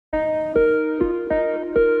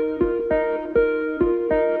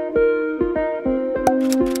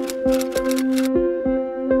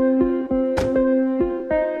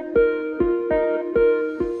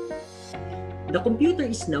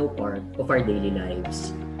now part of our daily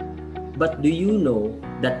lives. But do you know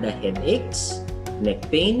that the headaches, neck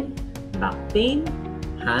pain, back pain,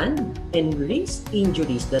 hand and wrist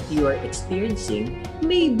injuries that you are experiencing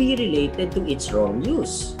may be related to its wrong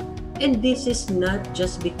use? And this is not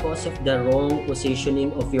just because of the wrong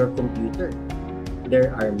positioning of your computer.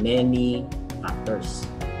 There are many factors.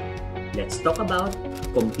 Let's talk about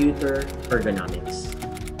computer ergonomics.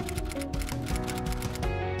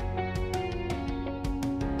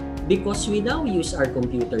 Because we now use our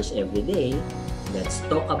computers every day, let's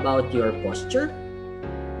talk about your posture,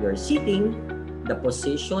 your seating, the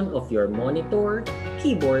position of your monitor,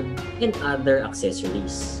 keyboard, and other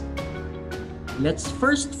accessories. Let's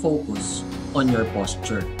first focus on your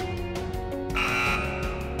posture.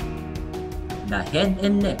 The head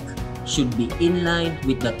and neck should be in line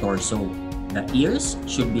with the torso. The ears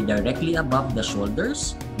should be directly above the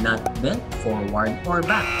shoulders, not bent forward or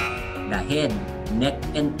back. The head, neck,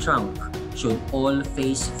 and trunk should all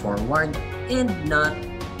face forward and not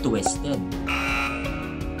twisted.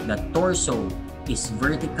 The torso is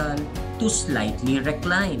vertical to slightly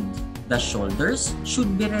reclined. The shoulders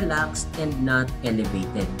should be relaxed and not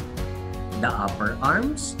elevated. The upper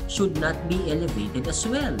arms should not be elevated as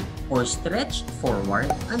well or stretched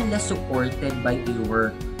forward unless supported by a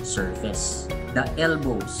work surface. The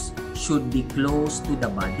elbows should be close to the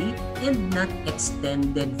body and not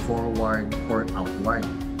extended forward or outward,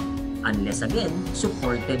 unless again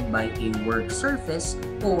supported by a work surface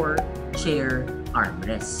or chair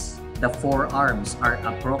armrest. The forearms are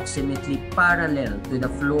approximately parallel to the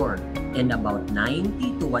floor and about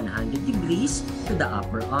 90 to 100 degrees to the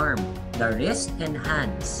upper arm. The wrist and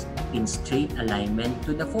hands in straight alignment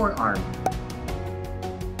to the forearm.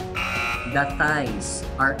 The thighs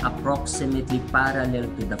are approximately parallel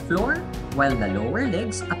to the floor, while the lower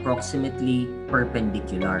legs approximately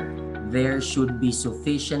perpendicular. There should be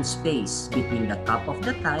sufficient space between the top of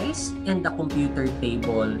the thighs and the computer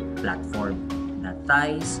table platform. The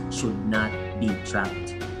thighs should not be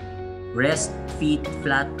trapped. Rest feet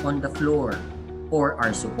flat on the floor or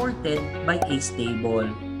are supported by a stable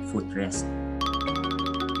footrest.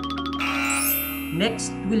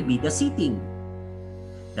 Next will be the seating.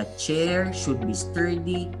 The chair should be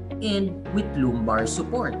sturdy and with lumbar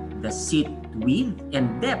support. The seat width and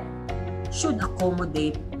depth should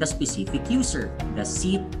accommodate the specific user. The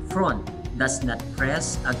seat front does not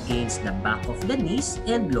press against the back of the knees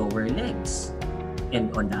and lower legs.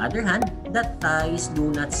 And on the other hand, the thighs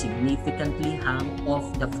do not significantly hang off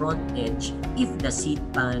the front edge if the seat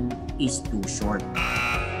pan is too short.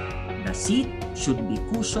 The seat should be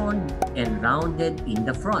cushioned and rounded in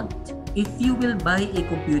the front. If you will buy a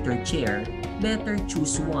computer chair, better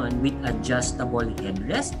choose one with adjustable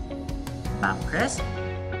headrest, backrest,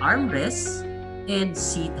 armrest, and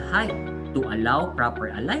seat height to allow proper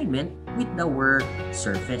alignment with the work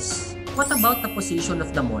surface. What about the position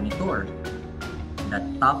of the monitor? The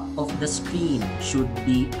top of the screen should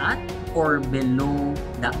be at or below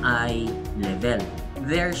the eye level.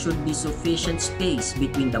 There should be sufficient space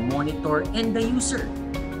between the monitor and the user,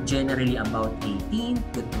 generally about 18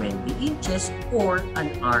 to 20 inches or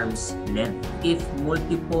an arm's length. If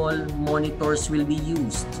multiple monitors will be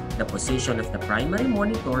used, the position of the primary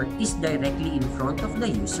monitor is directly in front of the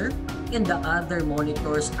user and the other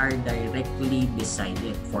monitors are directly beside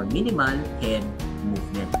it for minimal head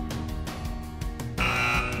movement.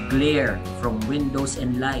 Glare from windows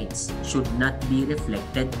and lights should not be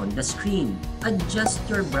reflected on the screen. Adjust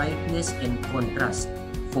your brightness and contrast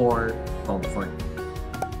for comfort.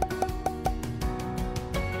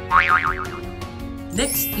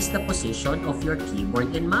 Next is the position of your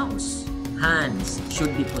keyboard and mouse. Hands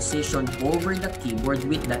should be positioned over the keyboard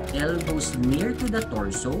with the elbows near to the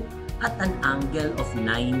torso at an angle of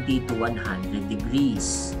 90 to 100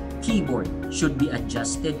 degrees. Keyboard should be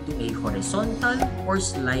adjusted to a horizontal or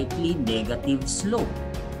slightly negative slope.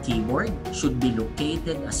 Keyboard should be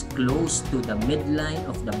located as close to the midline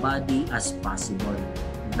of the body as possible.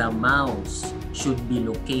 The mouse should be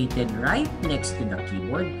located right next to the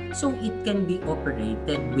keyboard so it can be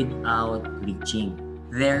operated without reaching.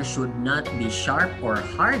 There should not be sharp or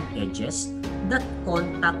hard edges that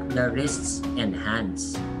contact the wrists and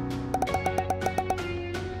hands.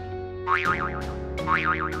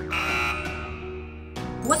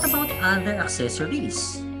 What about other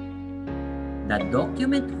accessories? The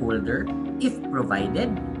document holder, if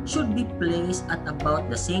provided, should be placed at about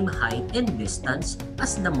the same height and distance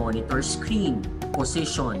as the monitor screen.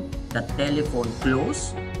 Position the telephone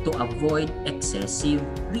close to avoid excessive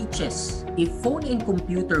reaches. If phone and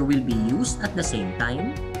computer will be used at the same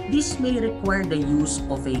time, this may require the use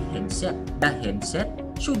of a headset. The headset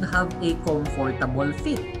should have a comfortable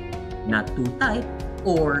fit, not too tight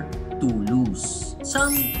or too loose.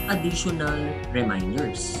 Some additional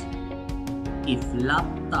reminders. If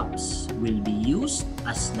laptops will be used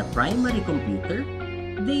as the primary computer,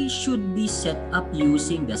 they should be set up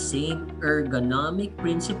using the same ergonomic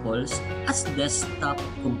principles as desktop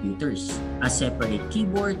computers. A separate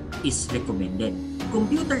keyboard is recommended.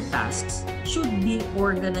 Computer tasks should be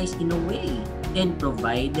organized in a way and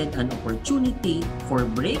provided an opportunity for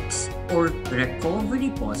breaks or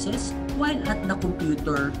recovery pauses while at the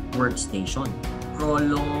computer workstation.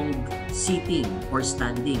 Prolonged sitting or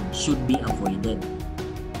standing should be avoided.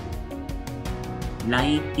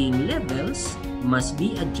 Lighting levels must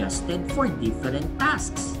be adjusted for different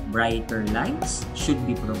tasks. Brighter lights should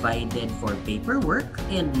be provided for paperwork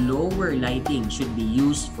and lower lighting should be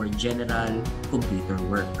used for general computer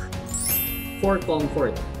work. For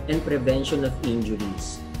comfort and prevention of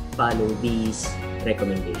injuries, follow these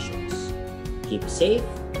recommendations. Keep safe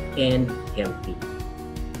and healthy.